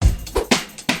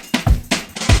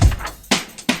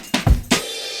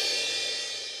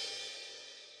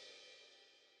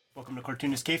Welcome to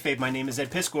Cartoonist Kayfabe. My name is Ed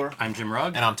Piskor. I'm Jim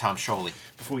Rugg. And I'm Tom Scholey.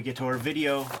 Before we get to our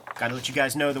video, gotta let you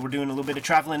guys know that we're doing a little bit of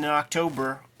traveling in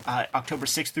October. October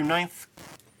 6th through 9th,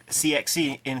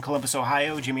 CXC in Columbus,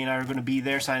 Ohio. Jimmy and I are going to be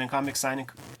there signing comics,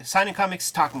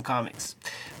 talking comics.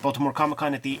 Baltimore Comic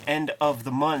Con at the end of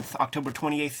the month, October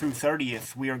 28th through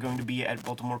 30th. We are going to be at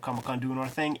Baltimore Comic Con doing our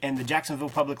thing. And the Jacksonville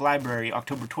Public Library,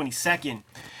 October 22nd.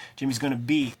 Jimmy's going to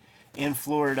be in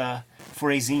Florida for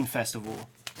a zine festival.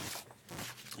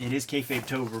 It is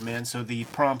Kayfabe-tober, man, so the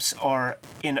prompts are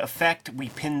in effect. We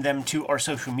pin them to our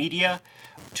social media,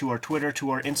 to our Twitter,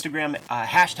 to our Instagram.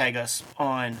 Hashtag us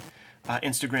on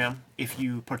Instagram if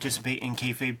you participate in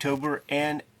Kayfabe-tober,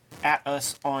 and at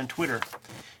us on Twitter.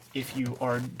 If you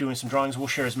are doing some drawings, we'll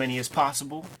share as many as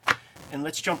possible. And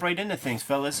let's jump right into things,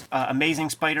 fellas.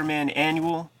 Amazing Spider-Man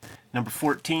Annual, number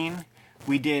 14.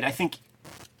 We did, I think,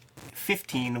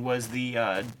 15 was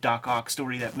the Doc Ock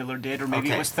story that Miller did, or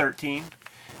maybe it was 13.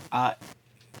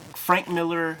 Frank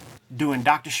Miller doing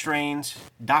Doctor Strange,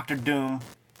 Doctor Doom,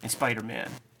 and Spider-Man.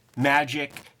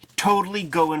 Magic, totally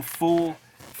going full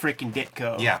freaking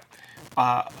Ditko. Yeah.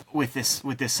 With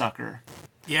this sucker.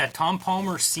 Yeah, Tom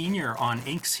Palmer Sr. on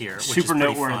inks here, which Super is pretty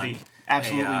noteworthy. fun.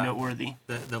 Absolutely noteworthy.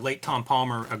 The late Tom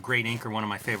Palmer, a great inker, one of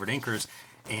my favorite inkers,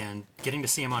 and getting to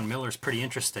see him on Miller is pretty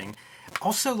interesting.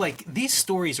 Also, like, these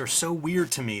stories are so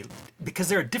weird to me because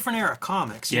they're a different era of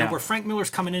comics. You know, where Frank Miller's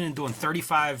coming in and doing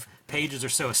 35 pages or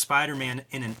so of Spider-Man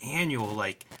in an annual.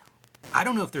 Like, I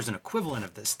don't know if there's an equivalent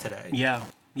of this today. Yeah,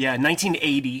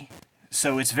 1980.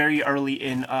 So it's very early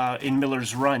in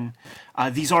Miller's run.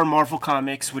 These are Marvel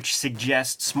comics, which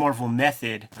suggests Marvel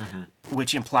method,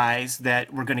 which implies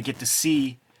that we're going to get to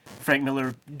see Frank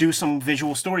Miller do some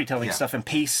visual storytelling stuff and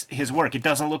pace his work. It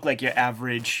doesn't look like your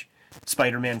average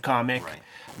Spider-Man comic. Right.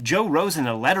 Joe Rosen,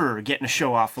 a letterer, getting to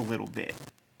show off a little bit,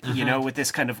 you know, with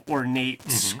this kind of ornate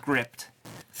script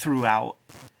throughout.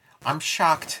 I'm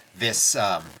shocked this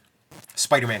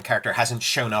Spider-Man character hasn't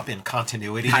shown up in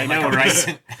continuity. I know, like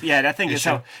right? Yeah, that thing is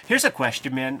so. Here's a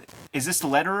question, man. Is this the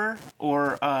letterer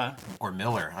or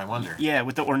Miller? I wonder. Yeah,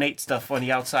 with the ornate stuff on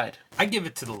the outside. I give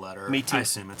it to the letter. Me too. I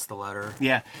assume it's the letter.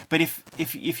 Yeah, but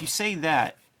if you say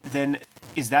that, then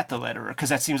is that the letterer? Because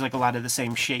that seems like a lot of the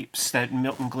same shapes that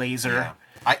Milton Glaser.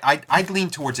 Yeah. I'd lean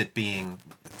towards it being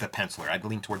the penciler. I'd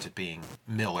lean towards it being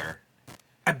Miller.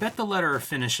 I bet the letterer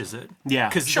finishes it. Yeah,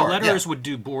 because sure, the letterers would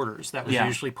do borders. That was Yeah.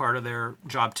 usually part of their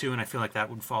job too, and I feel like that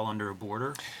would fall under a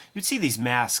border. You'd see these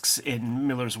masks in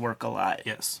Miller's work a lot.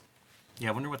 Yes. Yeah,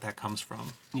 I wonder what that comes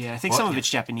from. Yeah, I think some of it's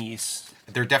Japanese.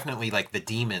 They're definitely like the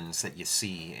demons that you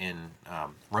see in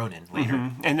Ronin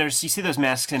later. And you see those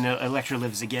masks in Elektra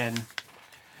Lives Again.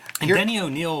 And Denny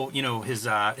O'Neil, you know, his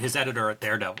editor at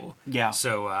Daredevil. Yeah.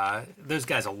 So those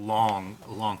guys a long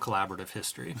collaborative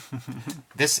history.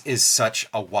 This is such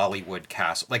a Wallywood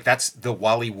cast. Like, that's the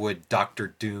Wallywood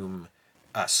Doctor Doom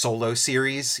solo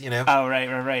series, you know? Oh,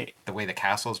 right. The way the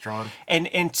castle's drawn.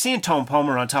 And seeing Tom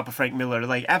Palmer on top of Frank Miller,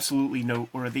 like, absolutely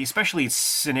noteworthy, especially in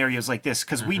scenarios like this,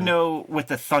 because we know what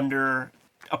the Thunder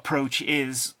approach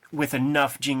is with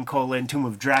enough Gene Colan Tomb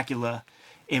of Dracula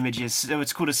images. So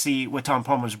it's cool to see what Tom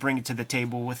Palmer's bringing to the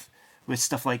table with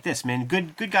stuff like this, man.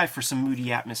 Good guy for some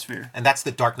moody atmosphere. And that's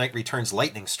the Dark Knight Returns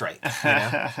lightning strike, you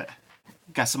know?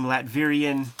 Got some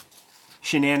Latvian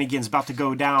shenanigans about to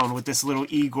go down with this little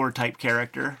Igor type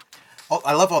character. Oh,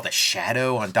 I love all the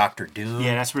shadow on Doctor Doom.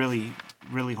 Yeah, that's really,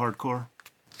 really hardcore.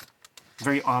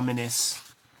 Very ominous.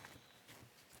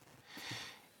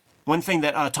 One thing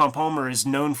that Tom Palmer is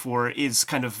known for is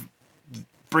kind of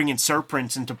bringing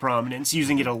surprints into prominence,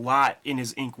 using it a lot in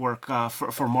his ink work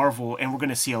for Marvel, and we're going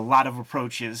to see a lot of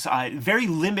approaches. Very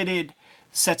limited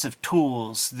sets of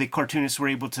tools the cartoonists were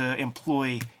able to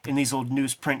employ in these old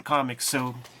newsprint comics,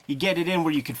 so you get it in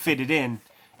where you could fit it in,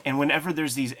 and whenever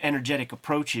there's these energetic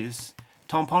approaches,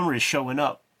 Tom Palmer is showing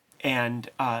up and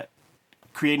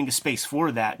creating a space for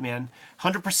that, man.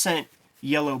 100%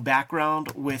 yellow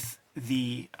background with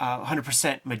the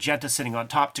 100% magenta sitting on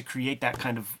top to create that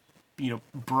kind of, you know,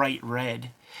 bright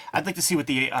red. I'd like to see what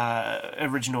the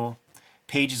original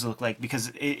pages look like,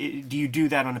 because do you do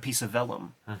that on a piece of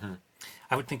vellum?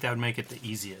 I would think that would make it the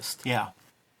easiest. Yeah.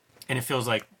 And it feels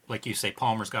like you say,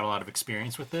 Palmer's got a lot of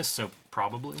experience with this, so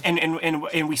probably.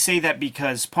 And we say that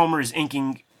because Palmer is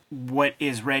inking what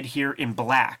is red here in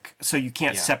black, so you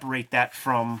can't separate that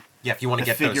from if you want to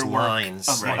get those lines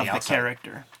of on the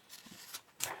character.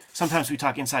 Sometimes we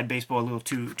talk inside baseball a little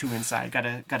too inside.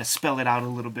 Gotta spell it out a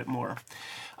little bit more.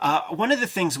 One of the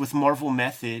things with Marvel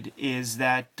Method is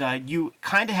that you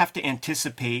kind of have to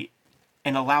anticipate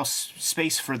and allow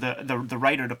space for the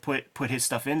writer to put his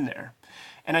stuff in there.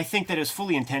 And I think that it was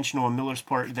fully intentional on Miller's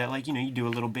part that, like, you do a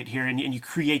little bit here and you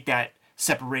create that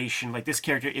separation. Like, this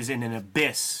character is in an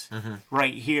abyss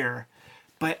right here.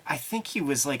 But I think he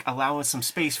was, like, allowing some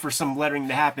space for some lettering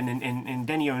to happen, and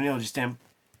Denny O'Neil just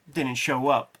didn't show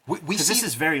up. Because this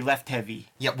is very left-heavy.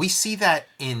 Yeah, we see that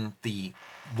in the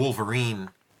Wolverine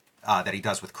that he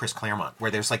does with Chris Claremont, where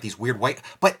there's, like, these weird white...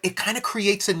 But it kind of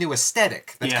creates a new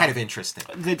aesthetic that's kind of interesting.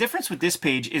 The difference with this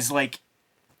page is, like,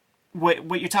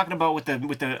 what you're talking about with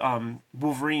the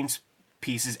Wolverine's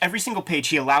piece is every single page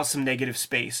he allows some negative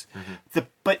space.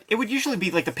 But it would usually be,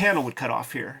 like, the panel would cut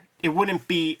off here. It wouldn't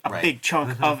be a big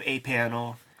chunk of a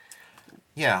panel.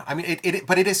 Yeah, I mean,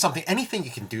 but it is something. Anything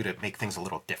you can do to make things a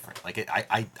little different. Like,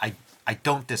 I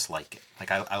don't dislike it.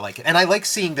 Like, I like it, and I like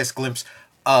seeing this glimpse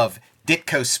of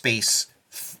Ditko space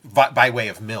by way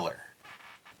of Miller.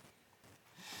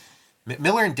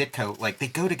 Miller and Ditko, like, they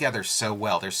go together so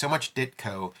well. There's so much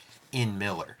Ditko in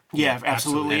Miller. Yeah,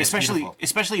 absolutely.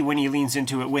 Especially when he leans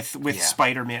into it with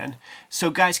Spider-Man. So,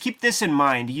 guys, keep this in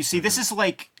mind. You see, this is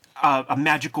like a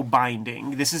magical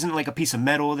binding. This isn't like a piece of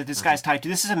metal that this guy's tied to.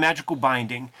 This is a magical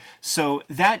binding. So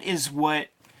that is what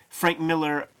Frank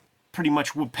Miller pretty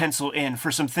much would pencil in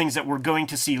for some things that we're going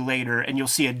to see later, and you'll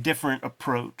see a different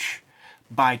approach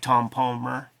by Tom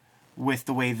Palmer with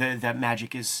the way that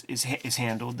magic is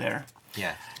handled there.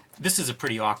 Yeah. This is a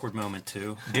pretty awkward moment,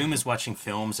 too. Doom is watching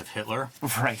films of Hitler.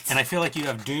 Right. And I feel like you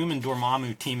have Doom and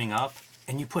Dormammu teaming up,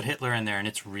 and you put Hitler in there, and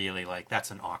it's really, like, that's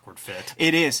an awkward fit.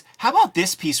 It is. How about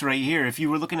this piece right here? If you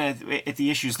were looking at the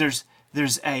issues, there's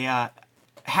a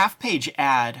half-page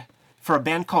ad for a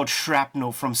band called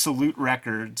Shrapnel from Salute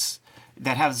Records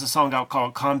that has a song out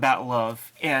called Combat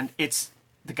Love. And it's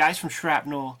the guys from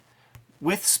Shrapnel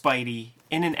with Spidey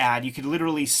in an ad. You could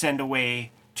literally send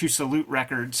away to Salute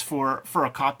Records for a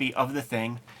copy of the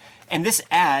thing. And this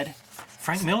ad...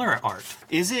 Frank Miller art.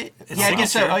 Is it? It's I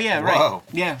guess so. Oh, yeah, right. Whoa.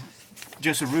 Yeah.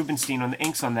 Joseph Rubinstein on the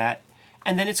inks on that.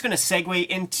 And then it's going to segue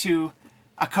into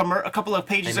a couple of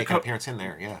pages They make an appearance in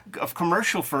there, yeah. of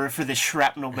commercial for this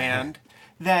Shrapnel band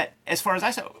that, as far as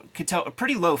I could tell, a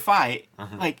pretty lo-fi.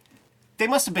 Like, they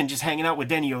must have been just hanging out with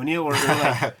Denny O'Neil, or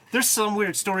like, there's some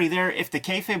weird story there. If the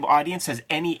kayfabe audience has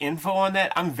any info on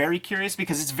that, I'm very curious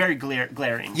because it's very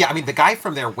glaring. Yeah, I mean, the guy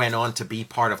from there went on to be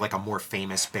part of, like, a more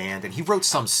famous band, and he wrote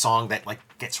some song that, like,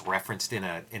 gets referenced in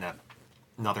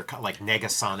another, like,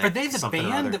 Negasonic. Are they the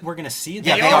band that we're going to see?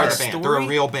 Yeah, they are the band. They're a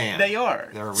real band. They are.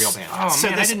 They're a real band. Oh, So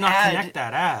man, I this did not ad- connect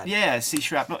that ad. Yeah, see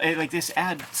Shrapnel. Like, this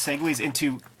ad segues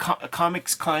into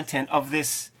comics content of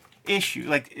this issue.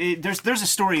 Like, there's a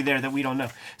story there that we don't know.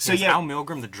 So Is yeah, Al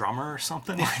Milgram the drummer or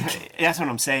something? that's what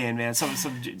I'm saying, man. Some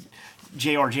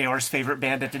JR's favorite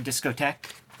band at the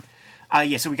discotheque.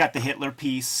 Yeah, so we got the Hitler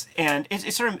piece, and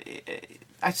it's sort of.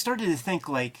 I started to think,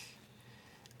 like,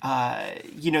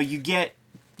 you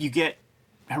get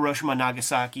Hiroshima,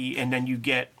 Nagasaki, and then you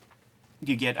get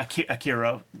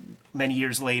Akira many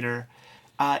years later.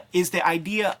 Is the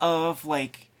idea of,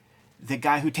 like, the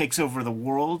guy who takes over the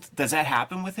world, does that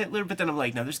happen with Hitler? But then I'm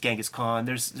like, no, there's Genghis Khan,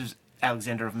 there's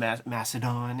Alexander of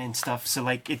Macedon and stuff, so,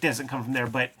 like, it doesn't come from there.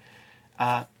 But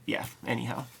yeah,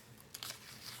 anyhow,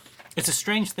 It's a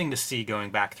strange thing to see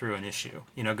going back through an issue.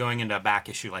 Going into a back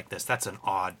issue like this, that's an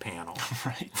odd panel.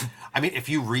 right? I mean, if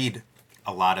you read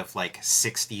a lot of, like,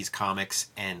 60s comics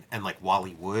and like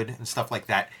Wally Wood and stuff like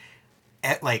that,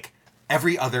 at, like,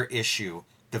 every other issue,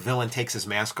 the villain takes his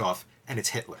mask off and it's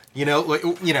Hitler. And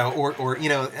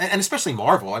especially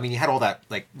Marvel. I mean, you had all that,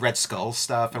 like, Red Skull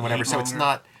stuff and whatever. So it's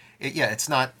not. It's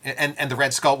not. And the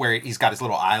Red Skull where he's got his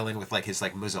little island with, like, his,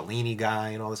 like, Mussolini guy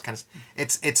and all this kind of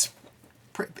stuff.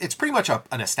 It's pretty much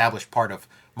an established part of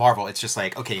Marvel. It's just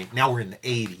like, okay, now we're in the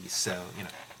 80s, so,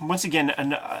 Once again,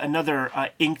 another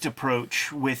inked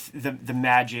approach with the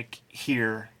magic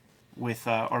here with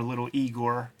our little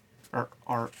Igor, or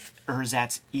our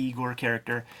Erzatz Igor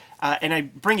character. And I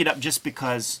bring it up just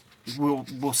because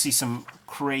we'll see some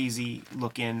crazy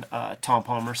looking Tom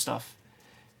Palmer stuff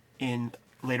in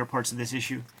later parts of this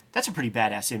issue. That's a pretty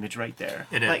badass image right there.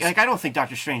 It is. Like I don't think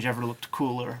Doctor Strange ever looked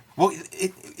cooler. Well,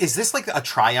 is this like a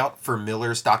tryout for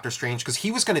Miller's Doctor Strange? Because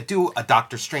he was going to do a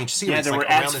Doctor Strange series. Yeah, there like,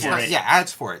 were ads for it. Yeah,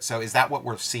 ads for it. So is that what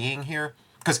we're seeing here?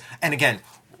 And again,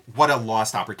 what a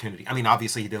lost opportunity. I mean,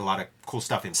 obviously he did a lot of cool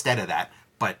stuff instead of that,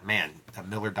 but man, a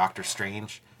Miller Doctor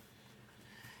Strange.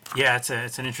 Yeah, it's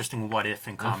an interesting what if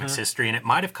in comics history, and it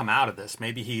might have come out of this.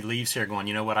 Maybe he leaves here going,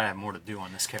 you know what, I have more to do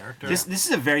on this character. This is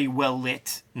a very well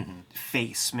lit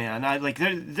face, man. I like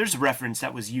there's a reference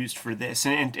that was used for this,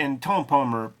 and Tom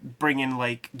Palmer bringing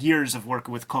like years of work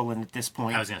with Cullen at this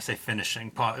point. I was gonna say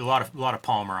finishing. A lot of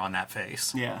Palmer on that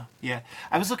face. Yeah, yeah.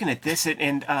 I was looking at this,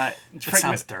 and It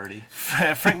sounds dirty.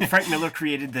 Frank Miller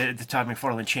created the Todd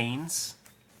McFarlane chains.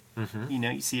 You know,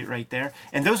 you see it right there.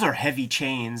 And those are heavy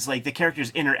chains. Like, the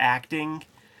character's interacting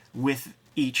with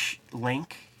each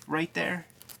link right there.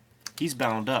 He's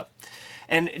bound up.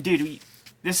 And, dude,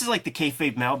 this is like the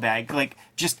kayfabe mailbag. Like,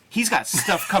 just, he's got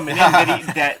stuff coming in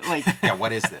that Yeah,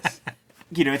 what is this?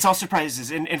 you know, it's all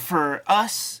surprises. And for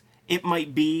us, it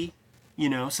might be, you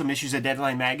know, some issues of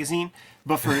Deadline magazine.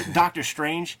 But for Doctor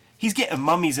Strange, he's getting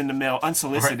mummies in the mail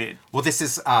unsolicited. Right. Well, this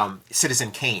is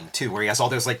Citizen Kane, too, where he has all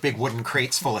those, like, big wooden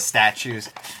crates full of statues.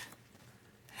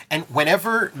 And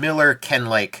whenever Miller can,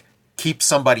 like, keep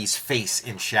somebody's face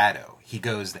in shadow, he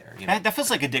goes there. You know? That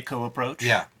feels like a Ditko approach.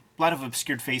 Yeah. A lot of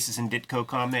obscured faces in Ditko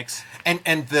comics.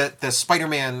 And the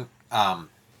Spider-Man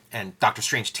and Doctor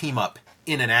Strange team up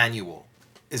in an annual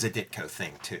is a Ditko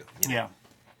thing, too. You know? Yeah.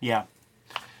 Yeah.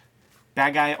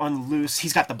 Bad guy on the loose.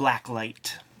 He's got the black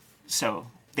light. So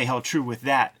they held true with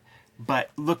that. But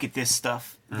look at this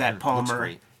stuff that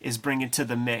Palmer is bringing to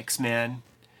the mix, man.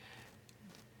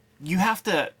 You have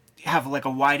to have like a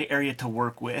wide area to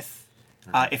work with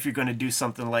if you're going to do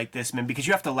something like this, man, because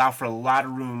you have to allow for a lot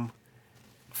of room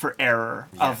for error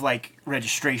of like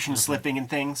registration slipping and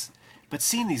things. But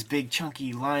seeing these big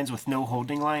chunky lines with no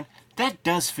holding line, that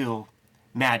does feel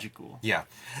magical. Yeah.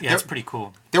 Yeah, it's pretty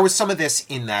cool. There was some of this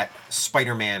in that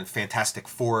Spider-Man Fantastic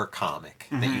Four comic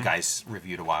that you guys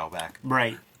reviewed a while back.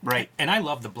 Right, right. And I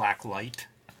love the black light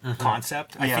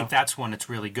concept. I think that's one that's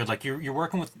really good. Like you're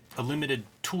working with a limited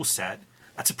tool set.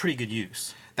 That's a pretty good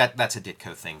use. That's a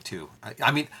Ditko thing too. I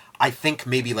mean, I think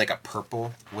maybe like a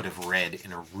purple would have read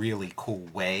in a really cool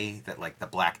way that like the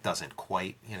black doesn't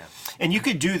quite, you know. And you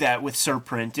could do that with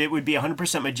Surprint. It would be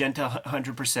 100% magenta,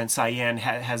 100% cyan.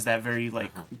 Has that very like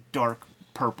dark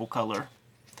purple color.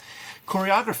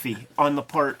 Choreography on the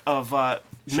part of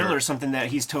Miller, something that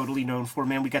he's totally known for.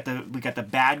 Man, we got the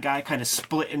bad guy kind of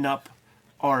splitting up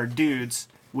our dudes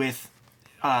with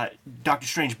Doctor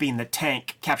Strange being the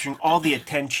tank, capturing all the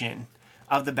attention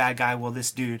of the bad guy. Well, this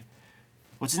dude,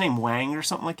 what's his name, Wang or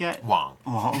something like that? Wong.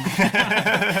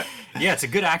 Yeah, it's a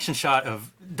good action shot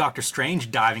of Doctor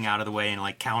Strange diving out of the way and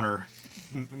like counter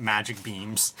magic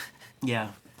beams. Yeah,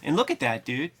 and look at that,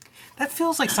 dude. That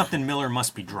feels like something Miller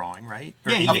must be drawing, right?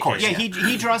 Or Yeah, Of course, yeah, yeah.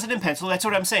 he draws it in pencil. That's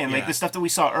what I'm saying. Like Yeah. the stuff that we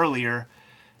saw earlier,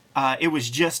 it was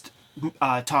just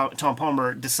Tom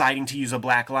Palmer deciding to use a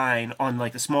black line on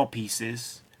like the small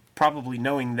pieces, probably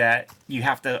knowing that you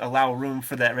have to allow room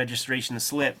for that registration to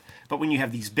slip. But when you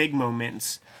have these big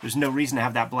moments, there's no reason to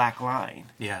have that black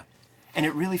line. Yeah. And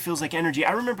it really feels like energy.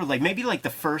 I remember like maybe like the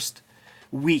first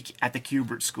week at the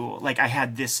Kubert school, like I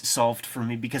had this solved for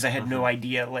me because I had no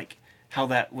idea like how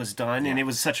that was done, and it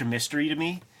was such a mystery to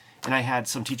me. And I had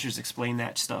some teachers explain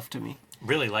that stuff to me.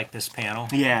 Really like this panel.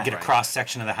 Yeah. You get a Right. cross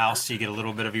section of the house, so you get a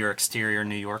little bit of your exterior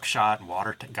New York shot.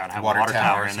 Gotta have Water a water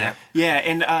tower towers, in there. Yeah,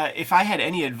 and if I had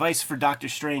any advice for Doctor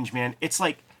Strange, man, it's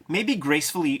like maybe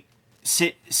gracefully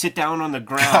sit down on the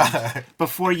ground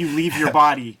before you leave your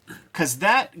body, because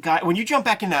that guy, when you jump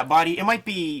back in that body, it might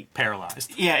be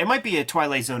Paralyzed. it might be a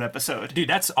Twilight Zone episode. Dude,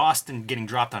 that's Austin getting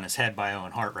dropped on his head by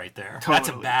Owen Hart right there. That's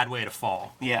a Totally. bad way to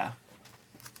fall. Yeah,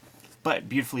 but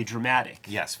beautifully dramatic.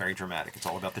 Yes, very dramatic. It's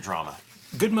all about the drama.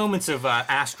 Good moments of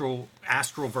astral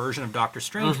version of Doctor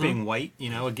Strange being white.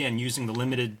 You know, again using the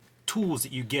limited tools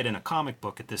that you get in a comic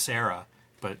book at this era,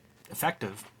 but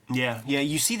effective. Yeah,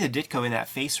 you see the Ditko in that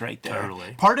face right there.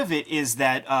 Totally. Part of it is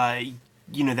that,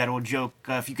 you know, that old joke,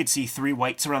 if you could see three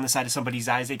whites around the side of somebody's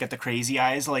eyes, they got the crazy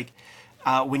eyes. Like,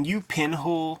 when you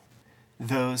pinhole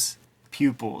those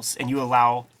pupils and you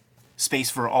allow space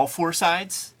for all four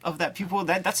sides of that pupil,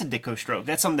 that's a Ditko stroke.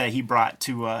 That's something that he brought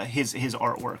to his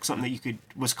artwork, something that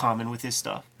was common with his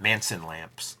stuff. Manson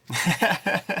lamps.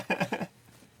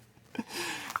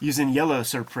 Using yellow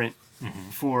surprint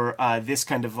for this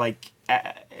kind of like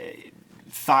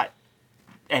thought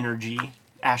energy,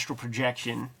 astral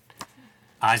projection.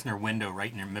 Eisner window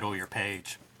right in the middle of your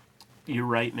page. You're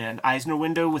right, man. Eisner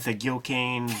window with a Gil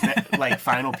Kane like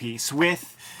final piece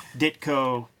with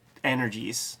Ditko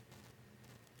energies.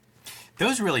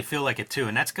 Those really feel like it too,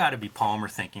 and that's got to be Palmer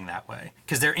thinking that way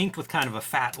because they're inked with kind of a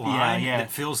fat line Yeah.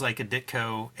 that feels like a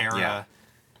Ditko era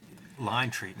line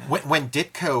treatment. When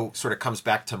Ditko sort of comes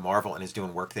back to Marvel and is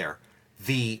doing work there,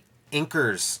 the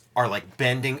inkers are like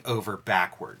bending over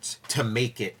backwards to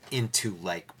make it into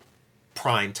like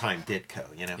prime time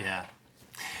Ditko, you know? Yeah.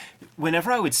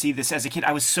 Whenever I would see this as a kid,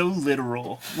 I was so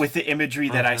literal with the imagery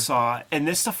that I saw, and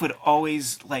this stuff would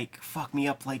always like fuck me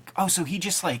up. Like, oh, so he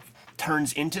just like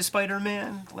turns into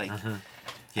Spider-Man? Like,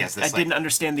 Yes, I didn't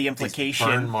understand the these implication.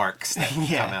 burn marks that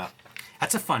Yeah. come out.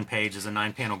 That's a fun page. As a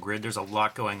 9-panel grid, there's a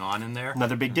lot going on in there.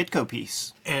 Another big Ditko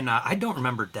piece. And I don't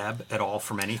remember Deb at all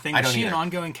from anything. I Is don't she an either.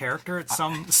 ongoing character at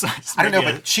some? I don't know,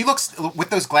 but she looks, with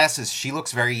those glasses, she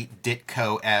looks very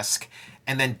Ditko-esque.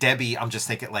 And then Debbie, I'm just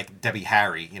thinking like Debbie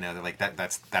Harry, you know, like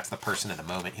that's the person in the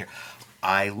moment here.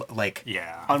 Like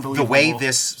Yeah. the Unbelievable. way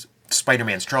this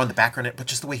Spider-Man's drawn, the background, but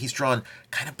just the way he's drawn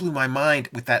kind of blew my mind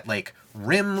with that like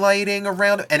rim lighting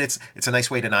around it. And it's a nice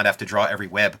way to not have to draw every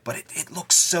web, but it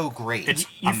looks so great. It's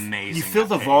amazing. You feel that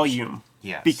the page. volume.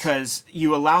 Yes. Because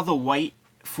you allow the white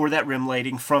for that rim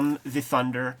lighting from the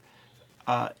thunder,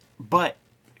 but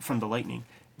from the lightning.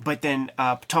 But then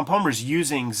Tom Palmer's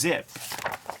using zip.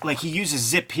 Like, he uses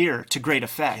zip here to great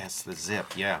effect. Yes, the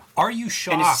zip, yeah. Are you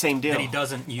shocked And it's the same deal. that he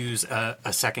doesn't use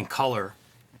a second color?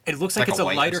 It looks like Like it's a a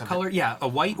white or lighter something? color. Yeah, a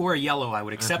white or a yellow I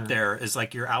would accept there is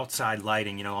like your outside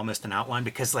lighting, you know, almost an outline,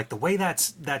 because like the way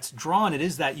that's drawn, it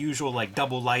is that usual like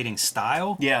double lighting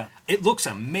style. Yeah. It looks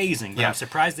amazing, but Yeah. I'm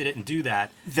surprised they didn't do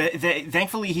that.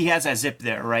 Thankfully, he has that zip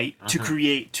there, right? To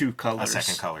create two A colors.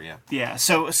 second color, yeah. Yeah,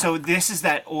 so this is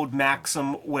that old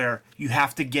maxim where you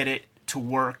have to get it to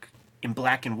work in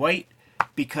black and white,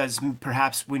 because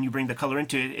perhaps when you bring the color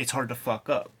into it, it's hard to fuck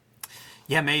up.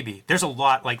 Yeah, maybe. There's a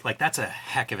lot like that's a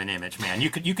heck of an image, man. You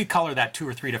could color that 2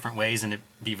 or 3 different ways and it'd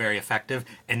be very effective.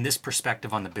 And this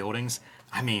perspective on the buildings,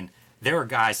 I mean, there are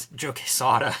guys, Joe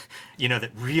Quesada, you know,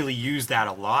 that really use that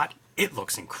a lot. It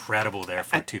looks incredible there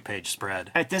for a 2-page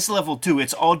spread. At this level, too,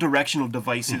 it's all directional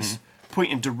devices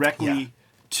pointing directly Yeah.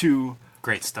 to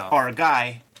Great stuff. our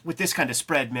guy. With this kind of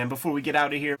spread, man, before we get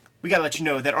out of here, we gotta let you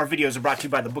know that our videos are brought to you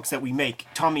by the books that we make.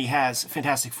 Tommy has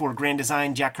Fantastic Four Grand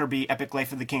Design, Jack Kirby, Epic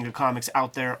Life of the King of Comics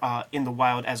out there in the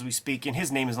wild as we speak, and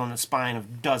his name is on the spine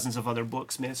of dozens of other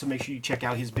books, man, so make sure you check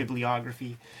out his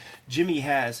bibliography. Jimmy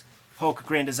has Hulk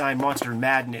Grand Design Monster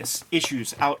Madness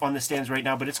issues out on the stands right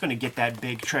now, but it's going to get that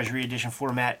big Treasury Edition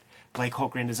format like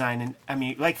Hulk Grand Design, and I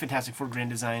mean, like Fantastic Four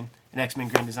Grand Design and X-Men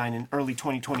Grand Design in early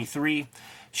 2023.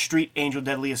 Street Angel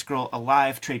Deadliest Girl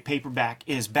Alive trade paperback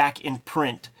is back in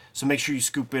print, so make sure you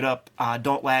scoop it up.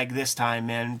 Don't lag this time,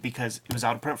 man, because it was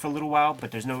out of print for a little while,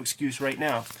 but there's no excuse right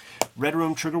now. Red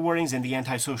Room, Trigger Warnings, and the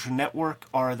Antisocial Network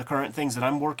are the current things that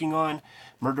I'm working on.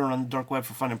 Murder on the Dark Web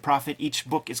for Fun and Profit. Each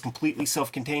book is completely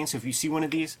self-contained, so if you see one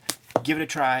of these, give it a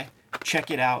try,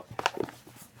 check it out,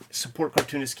 support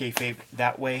Cartoonist Kayfabe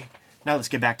that way. Now let's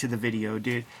get back to the video,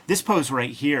 dude. This pose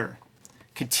right here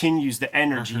continues the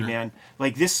energy, man.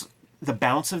 Like this, the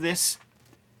bounce of this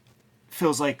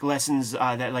feels like lessons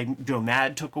that like Joe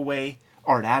Mad took away,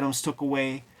 Art Adams took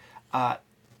away.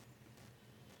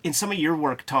 In some of your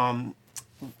work, Tom,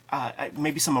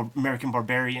 maybe some American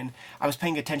Barbarian, I was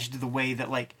paying attention to the way that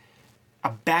like a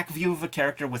back view of a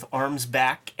character with arms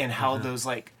back and how those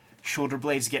like shoulder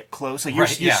blades get close. Like you're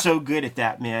so good at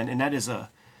that, man, and that is a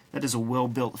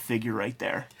well-built figure right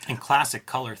there. And classic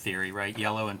color theory, right?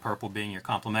 Yellow and purple being your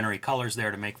complementary colors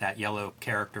there to make that yellow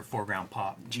character foreground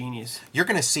pop. Genius. You're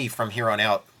going to see from here on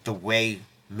out the way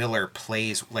Miller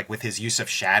plays, like with his use of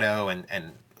shadow and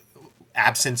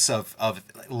absence of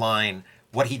line,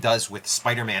 what he does with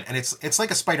Spider-Man. And it's like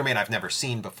a Spider-Man I've never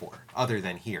seen before, other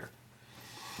than here.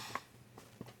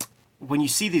 When you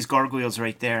see these gargoyles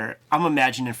right there, I'm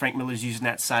imagining Frank Miller's using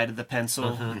that side of the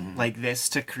pencil like this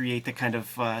to create the kind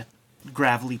of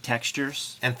gravelly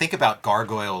textures. And think about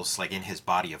gargoyles like in his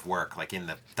body of work, like in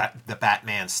the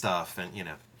Batman stuff, and you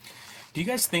know. Do you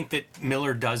guys think that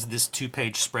Miller does this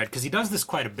 2-page spread, because he does this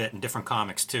quite a bit in different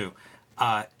comics too,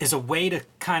 is a way to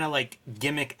kind of like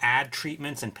gimmick ad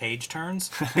treatments and page turns?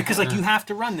 Because like you have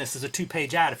to run this as a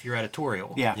 2-page ad if you're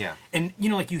editorial. Yeah. And you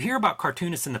know, like you hear about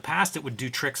cartoonists in the past that would do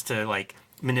tricks to like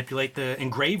manipulate the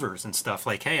engravers and stuff,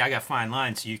 like, hey, I got fine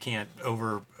lines so you can't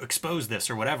overexpose this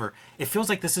or whatever. It feels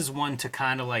like this is one to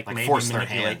kind of like maybe force their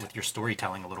manipulate hand. with your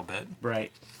storytelling a little bit.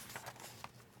 Right.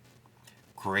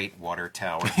 Great water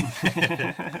tower.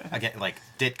 Again, like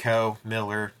Ditko,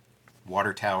 Miller,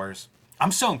 water towers.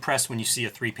 I'm so impressed when you see a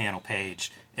 3-panel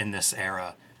page in this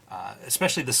era,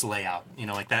 especially this layout. You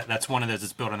know, like that's one of those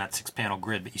that's built on that 6-panel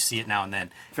grid, but you see it now and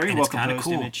then. Very and well it's kind of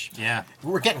composed cool. image. Yeah.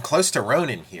 We're getting close to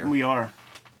Ronin here. We are.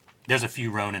 There's a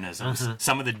few Ronanisms.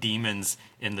 Some of the demons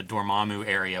in the Dormammu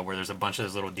area, where there's a bunch of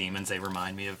those little demons, they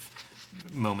remind me of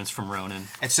moments from Ronin.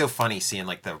 It's so funny seeing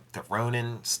like the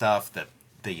Ronin stuff,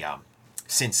 the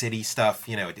Sin City stuff.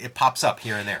 You know, it pops up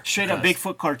here and there. Straight up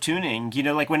Bigfoot cartooning. You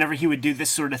know, like whenever he would do this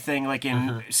sort of thing, like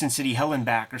in Sin City Hell and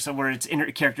Back or somewhere, it's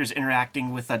characters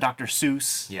interacting with Dr.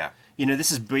 Seuss. Yeah. You know,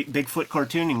 this is Bigfoot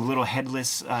cartooning, little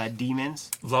headless demons.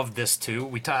 Love this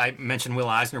too. I mentioned Will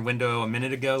Eisner window a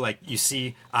minute ago. Like you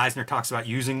see, Eisner talks about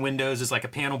using windows as like a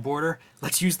panel border.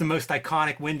 Let's use the most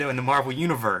iconic window in the Marvel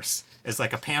universe as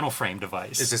like a panel frame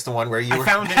device. Is this the one where you were?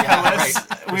 Found it. Right.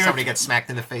 Where somebody gets smacked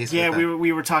in the face. Yeah, with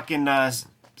we were talking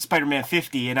Spider-Man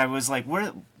 50, and I was like,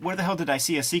 where the hell did I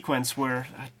see a sequence where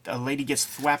a lady gets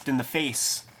thwapped in the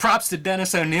face? Props to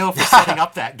Dennis O'Neil for setting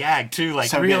up that gag too. Like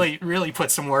So really put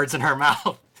some words in her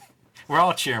mouth. We're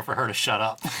all cheering for her to shut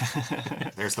up.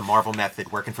 There's the Marvel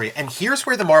method working for you. And here's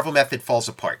where the Marvel method falls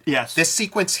apart. Yes. This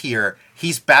sequence here,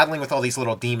 he's battling with all these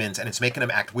little demons, and it's making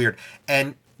him act weird.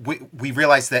 And we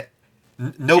realize that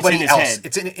nobody else,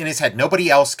 it's in his head. Nobody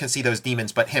else can see those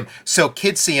demons but him. So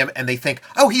kids see him and they think,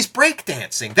 oh, he's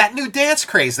breakdancing, that new dance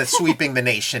craze that's sweeping the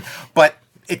nation. But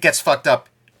it gets fucked up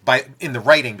in the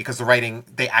writing, because the writing,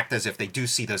 they act as if they do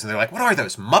see those, and they're like, what are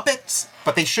those, Muppets?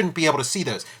 But they shouldn't be able to see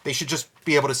those. They should just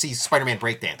be able to see Spider-Man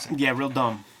breakdancing. Yeah, real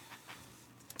dumb.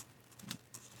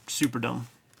 Super dumb.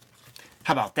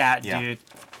 How about that, dude?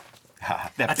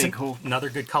 That's another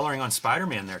good coloring on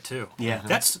Spider-Man there too. Yeah.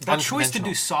 That choice to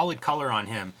do solid color on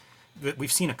him that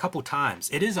we've seen a couple times.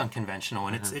 It is unconventional,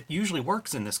 and it usually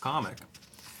works in this comic.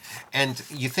 And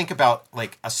you think about,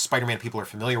 like, a Spider-Man people are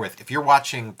familiar with. If you're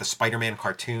watching the Spider-Man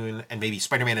cartoon, and maybe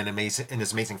Spider-Man and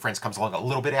His Amazing Friends comes along a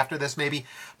little bit after this, maybe,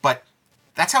 but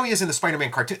that's how he is in the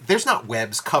Spider-Man cartoon. There's not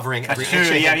webs covering every inch of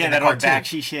him in the that old cartoon.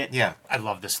 backsy shit. Yeah. I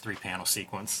love this 3-panel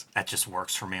sequence. That just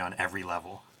works for me on every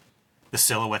level. The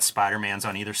silhouette Spider-Mans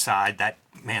on either side. That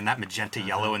magenta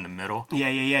yellow in the middle.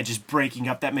 Yeah. Just breaking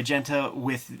up that magenta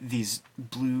with these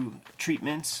blue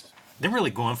treatments. They're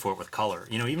really going for it with color.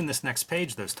 You know, even this next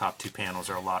page, those top 2 panels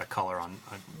are a lot of color on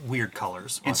weird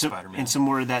colors on Spider-Man. And some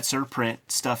more of that surprint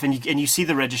stuff. And you see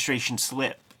the registration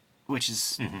slip, which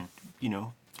is, you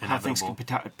know, how things can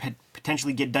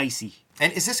potentially get dicey.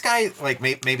 And is this guy, like,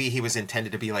 maybe he was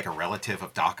intended to be like a relative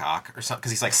of Doc Ock or something?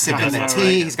 Because he's like sipping the tea,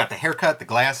 right. He's got the haircut, the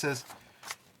glasses.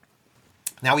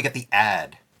 Now we get the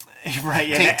ad. Right,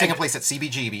 yeah. Taking place at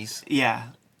CBGB's. Yeah.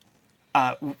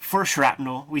 For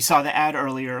Shrapnel, we saw the ad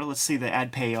earlier. Let's see the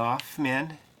ad payoff,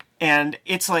 man. And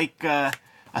it's like a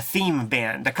theme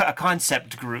band, a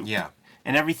concept group. Yeah.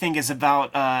 And everything is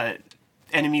about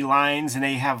enemy lines, and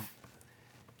they have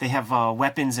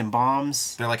weapons and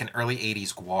bombs. They're like an early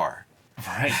 80s Gwar.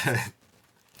 Right.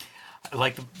 I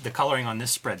like the coloring on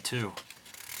this spread too.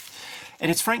 And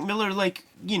it's Frank Miller, like,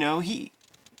 you know,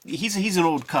 he's an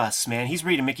old cuss, man. He's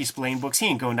reading Mickey Spillane books. He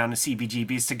ain't going down to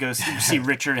CBGB's to go see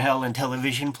Richard Hell and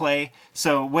television play.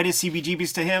 So what is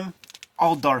CBGB's to him?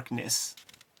 All darkness.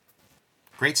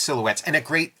 Great silhouettes and a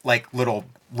great, like, little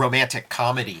romantic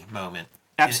comedy moment.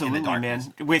 Absolutely, in the darkness.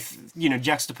 man. With, you know,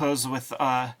 juxtaposed with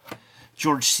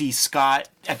George C. Scott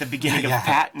at the beginning of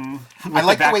Patton. I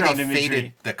like the way they imagery.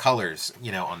 faded the colors,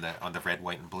 you know, on the red,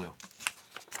 white, and blue.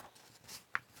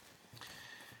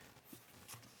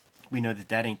 We know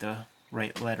that ain't the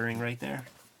right lettering right there.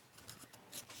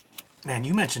 Man,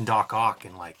 you mentioned Doc Ock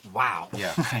and like, wow.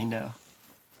 Yeah. I know.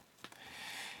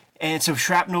 And so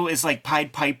Shrapnel is like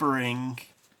Pied Pipering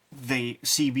the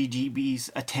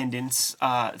CBGB's attendance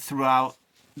throughout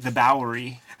the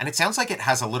Bowery. And it sounds like it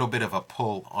has a little bit of a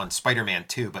pull on Spider-Man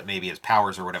too, but maybe his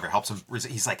powers or whatever helps him.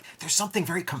 He's like, there's something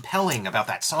very compelling about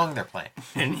that song they're playing.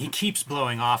 And he keeps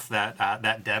blowing off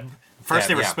that Deb. First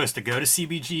they were supposed to go to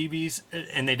CBGB's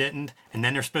and they didn't, and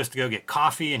then they're supposed to go get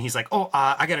coffee, and he's like, "Oh,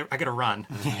 I gotta run."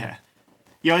 Yeah,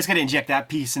 you always gotta inject that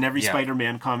piece in every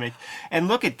Spider-Man comic. And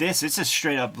look at this; it's a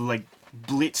straight up like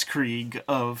blitzkrieg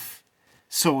of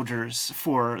soldiers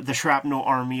for the Shrapnel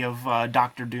army of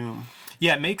Doctor Doom.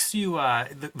 Yeah, it makes you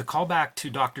the callback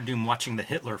to Doctor Doom watching the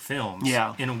Hitler films.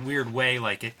 Yeah. In a weird way,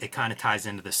 like it kind of ties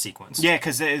into this sequence. Yeah,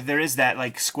 because there is that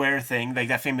like square thing, like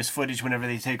that famous footage whenever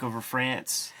they take over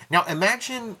France. Now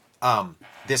imagine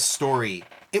this story.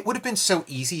 It would have been so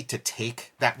easy to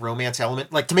take that romance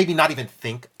element, like to maybe not even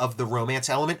think of the romance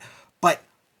element, but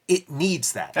it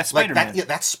needs that. That's Spider-Man.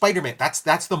 That's Spider-Man.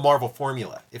 That's the Marvel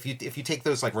formula. If you take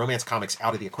those like romance comics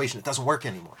out of the equation, it doesn't work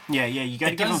anymore. Yeah, you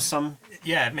got to give them some.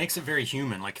 Yeah, it makes it very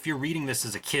human. Like if you're reading this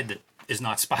as a kid that is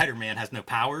not Spider-Man, has no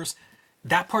powers,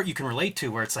 that part you can relate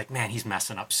to, where it's like, man, he's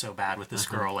messing up so bad with this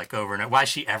girl, like over and over. Why is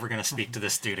she ever going to speak to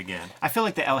this dude again? I feel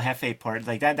like the El Jefe part,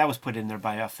 like that was put in there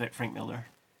by Frank Miller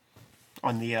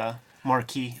on the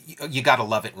marquee. You gotta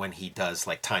love it when he does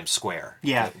like Times Square.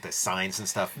 Yeah. The signs and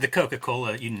stuff. The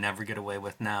Coca-Cola you never get away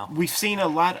with now. We've seen a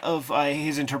lot of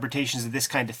his interpretations of this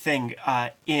kind of thing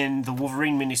in the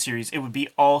Wolverine miniseries. It would be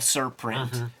all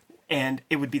surprint, and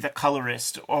it would be the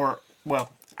colorist, or,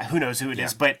 well, who knows who it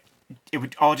is, but it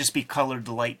would all just be colored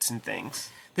lights and things.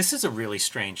 This is a really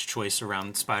strange choice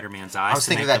around Spider-Man's eyes. I was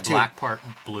thinking of that the too. black part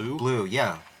blue. Blue,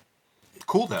 yeah.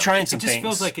 Cool though. Trying some It just things.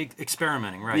 feels like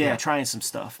experimenting, right? Yeah, trying some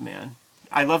stuff, man.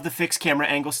 I love the fixed camera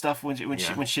angle stuff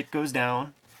when shit goes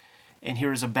down. And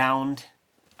here is a bound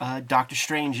Doctor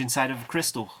Strange inside of a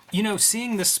crystal. You know,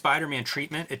 seeing this Spider-Man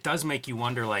treatment, it does make you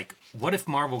wonder, like, what if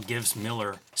Marvel gives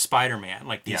Miller Spider-Man,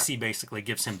 like DC basically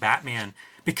gives him Batman,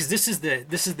 because this is the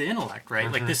intellect,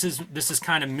 right? Like this is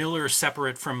kind of Miller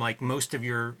separate from like most of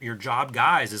your job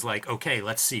guys. Is like, okay,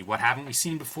 let's see, what haven't we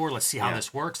seen before? Let's see how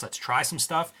this works. Let's try some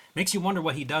stuff. Makes you wonder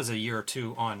what he does a year or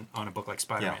two on a book like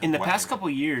Spider-Man. In the past couple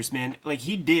of years, man, like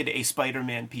he did a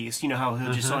Spider-Man piece. You know how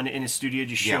he'll just in his studio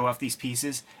just show off these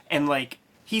pieces, and like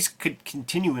he's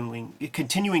continuing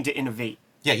to innovate.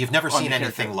 Yeah, you've never seen the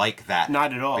anything character. like that.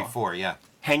 Not at all. Before, yeah.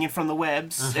 Hanging from the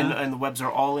webs, and the webs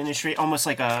are all in a straight, almost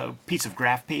like a piece of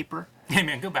graph paper. Hey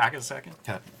man, go back a second.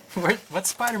 Yeah. What's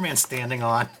Spider-Man standing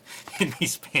on in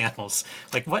these panels?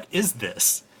 Like, what is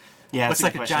this? Yeah, Looks that's like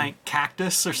a good question. giant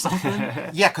cactus or something.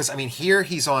 Yeah, because I mean, here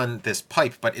he's on this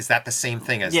pipe, but is that the same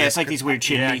thing as? Yeah, this? it's like these weird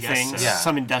Yeah, I chimney guess things. so. Yeah.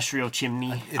 Some industrial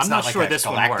chimney. It's I'm not not like sure a this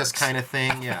one Galactus works. kind of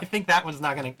thing. Yeah. I think that one's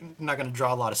not gonna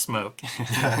draw a lot of smoke.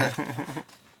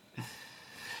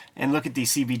 And look at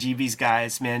these CBGB's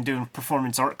guys, man, doing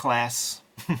performance art class.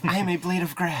 I am a blade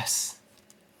of grass.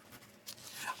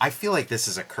 I feel like this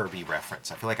is a Kirby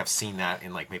reference. I feel like I've seen that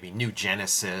in like maybe New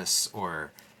Genesis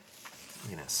or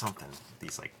something.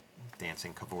 These like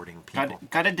dancing, cavorting people.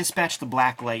 Got to dispatch the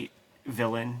Blacklight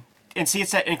villain. And see,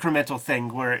 it's that incremental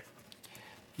thing where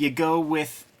you go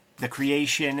with the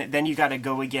creation, then you got to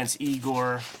go against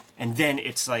Igor, and then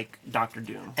it's like Doctor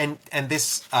Doom. And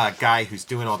this guy who's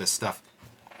doing all this stuff,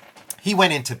 he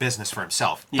went into business for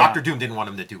himself. Yeah. Doctor Doom didn't want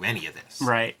him to do any of this.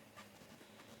 Right.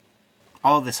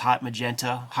 All this hot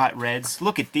magenta, hot reds.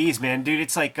 Look at these, man. Dude,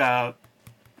 it's like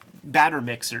batter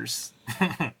mixers.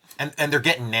 And they're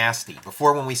getting nasty.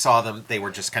 Before, when we saw them, they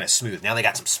were just kind of smooth. Now they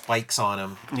got some spikes on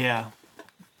them. Yeah.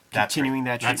 That's Continuing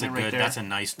that That's a treatment right there. that's a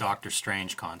nice Doctor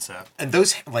Strange concept. And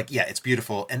those, like, yeah, it's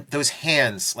beautiful. And those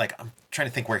hands, like, I'm trying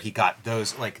to think where he got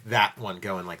those, like, that one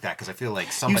going like that, because I feel like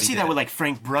You somebody see did that it. with like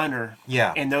Frank Brunner.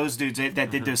 Yeah. And those dudes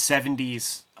that did those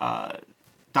 70s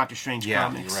Doctor Strange Yeah,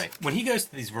 comics. you're right. When he goes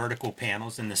to these vertical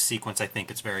panels in this sequence, I think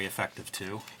it's very effective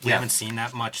too. We Yeah. haven't seen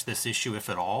that much this issue, if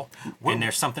at all. And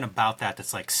there's something about that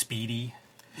that's like speedy.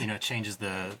 You know, it changes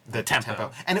the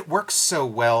tempo. And it works so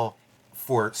well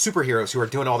for superheroes who are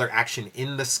doing all their action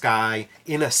in the sky,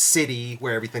 in a city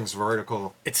where everything's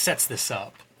vertical. It sets this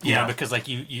up. You Yeah. know, because like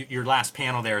your last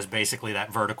panel there is basically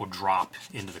that vertical drop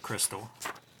into the crystal.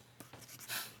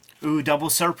 Ooh, double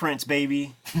surprints,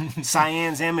 baby.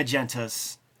 Cyans and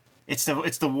magentas. It's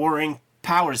the warring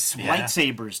powers, Yeah.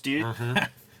 lightsabers, dude.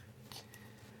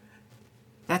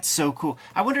 That's so cool.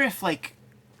 I wonder if like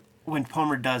when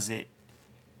Palmer does it,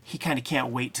 he kind of can't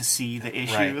wait to see the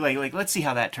issue. Right. Like let's see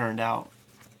how that turned out.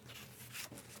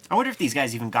 I wonder if these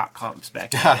guys even got comps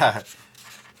back then.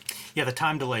 Yeah, the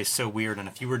time delay is so weird, and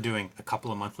if you were doing a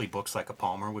couple of monthly books like a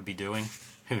Palmer would be doing,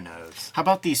 who knows? How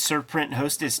about these Surprint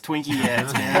Hostess Twinkie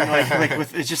ads, man? like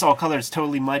with it's just all colors, it's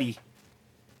totally muddy.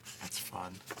 That's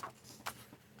fun.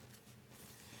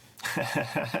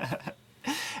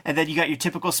 And then you got your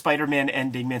typical Spider-Man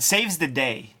ending, man. Saves the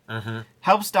day.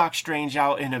 Helps Doc Strange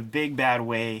out in a big, bad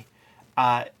way.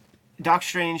 Doc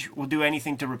Strange will do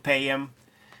anything to repay him.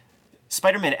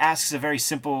 Spider-Man asks a very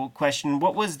simple question.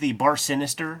 What was the Bar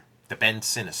Sinister? The Ben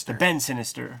Sinister. Ben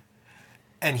Sinister.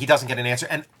 And he doesn't get an answer.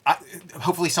 And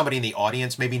hopefully somebody in the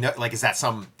audience maybe know, like, is that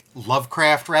some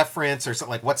Lovecraft reference or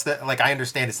something? Like, what's the, like, I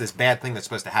understand it's this bad thing that's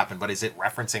supposed to happen, but is it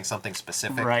referencing something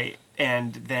specific? Right.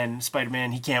 And then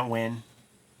Spider-Man, he can't win.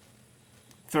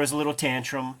 Throws a little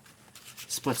tantrum.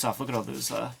 Splits off. Look at all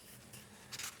those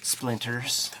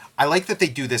splinters. I like that they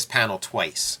do this panel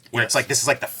twice, where it's Yes. like, this is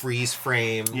like the freeze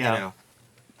frame, Yeah. you know.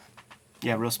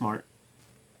 Yeah, real smart.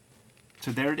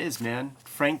 So there it is, man.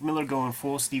 Frank Miller going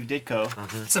full Steve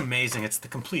Ditko. It's amazing. It's the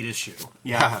complete issue.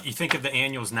 Yeah. You think of the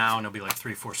annuals now, and it'll be like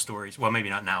 3-4 stories. Well, maybe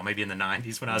not now. Maybe in the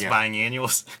 90s when I was Yeah. buying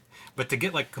annuals. But to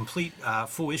get like complete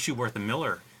full issue worth of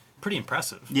Miller, pretty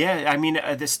impressive. Yeah, I mean,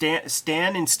 the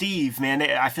Stan and Steve, man,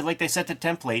 I feel like they set the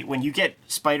template. When you get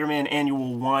Spider-Man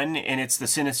Annual 1 and it's the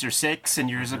Sinister Six and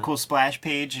there's a cool splash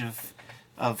page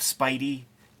of Spidey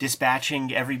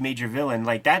dispatching every major villain,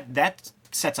 like that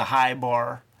sets a high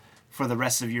bar for the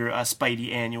rest of your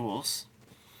Spidey annuals.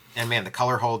 And man, the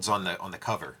color holds on the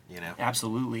cover,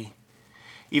 Absolutely.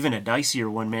 Even a dicier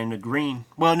one, man, the green.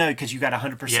 Well, no, because you got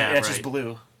 100%. That's just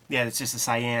blue. Yeah, it's just a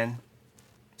cyan.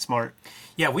 Smart.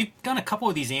 Yeah, we've done a couple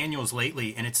of these annuals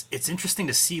lately, and it's interesting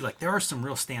to see, like, there are some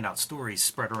real standout stories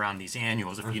spread around these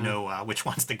annuals if you know which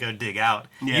ones to go dig out.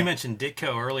 Yeah. You mentioned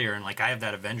Ditko earlier, and, like, I have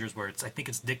that Avengers where I think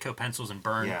it's Ditko pencils and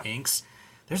burn inks.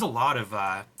 There's a lot of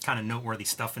kind of noteworthy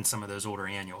stuff in some of those older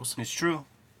annuals. It's true.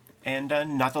 And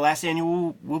not the last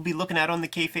annual we'll be looking at on the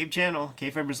Kayfabe channel.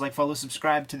 Kayfabers, like, follow,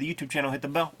 subscribe to the YouTube channel, hit the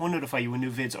bell. We'll notify you when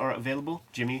new vids are available.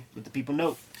 Jimmy, let the people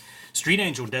know. Street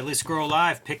Angel, Deadliest Girl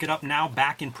Alive. Pick it up now,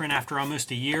 back in print after almost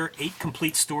a year. 8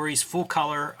 complete stories, full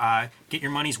color. Get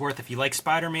your money's worth. If you like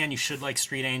Spider-Man, you should like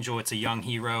Street Angel. It's a young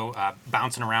hero,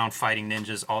 bouncing around, fighting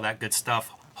ninjas, all that good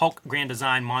stuff. Hulk Grand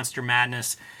Design, Monster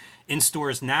Madness. In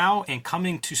stores now and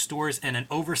coming to stores in an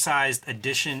oversized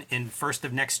edition in first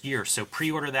of next year. So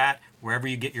pre-order that wherever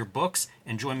you get your books,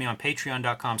 and join me on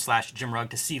patreon.com/JimRugg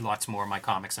to see lots more of my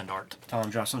comics and art. Tell them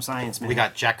drop some science, man. We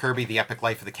got Jack Kirby, The Epic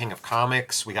Life of the King of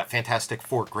Comics. We got Fantastic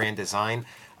Four Grand Design.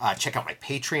 Check out my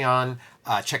Patreon.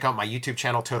 Check out my YouTube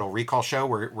channel, Total Recall Show.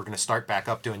 We're going to start back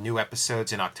up doing new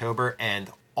episodes in October. And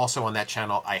also on that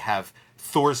channel, I have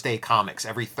Thor's Day Comics.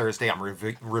 Every Thursday, I'm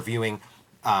reviewing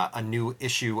a new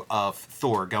issue of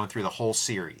Thor, going through the whole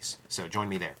series. So join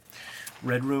me there.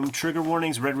 Red Room Trigger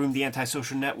Warnings, Red Room The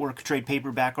Antisocial Network, trade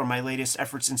paperback are my latest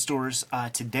efforts in stores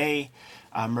today.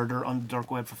 Murder on the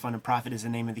Dark Web for Fun and Profit is the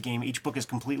name of the game. Each book is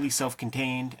completely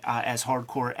self-contained, as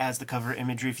hardcore as the cover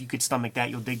imagery. If you could stomach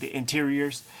that, you'll dig the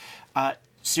interiors.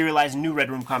 Serializing new Red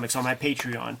Room comics on my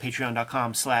Patreon,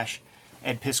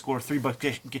 patreon.com/Ed Piscor.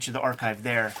 $3 get you the archive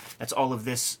there. That's all of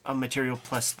this material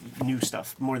plus new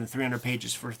stuff. More than 300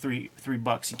 pages for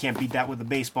 $3. You can't beat that with a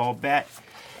baseball bat.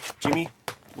 Jimmy,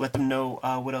 let them know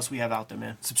what else we have out there,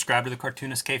 man. Subscribe to the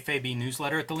Cartoonist Kayfabe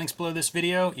newsletter at the links below this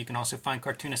video. You can also find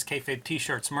Cartoonist Kayfabe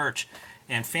t-shirts, merch,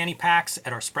 and fanny packs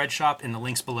at our spread shop in the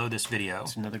links below this video.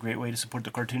 It's another great way to support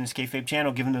the Cartoonist Kayfabe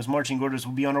channel. Given those marching orders,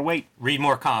 we'll be on our way. Read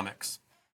more comics.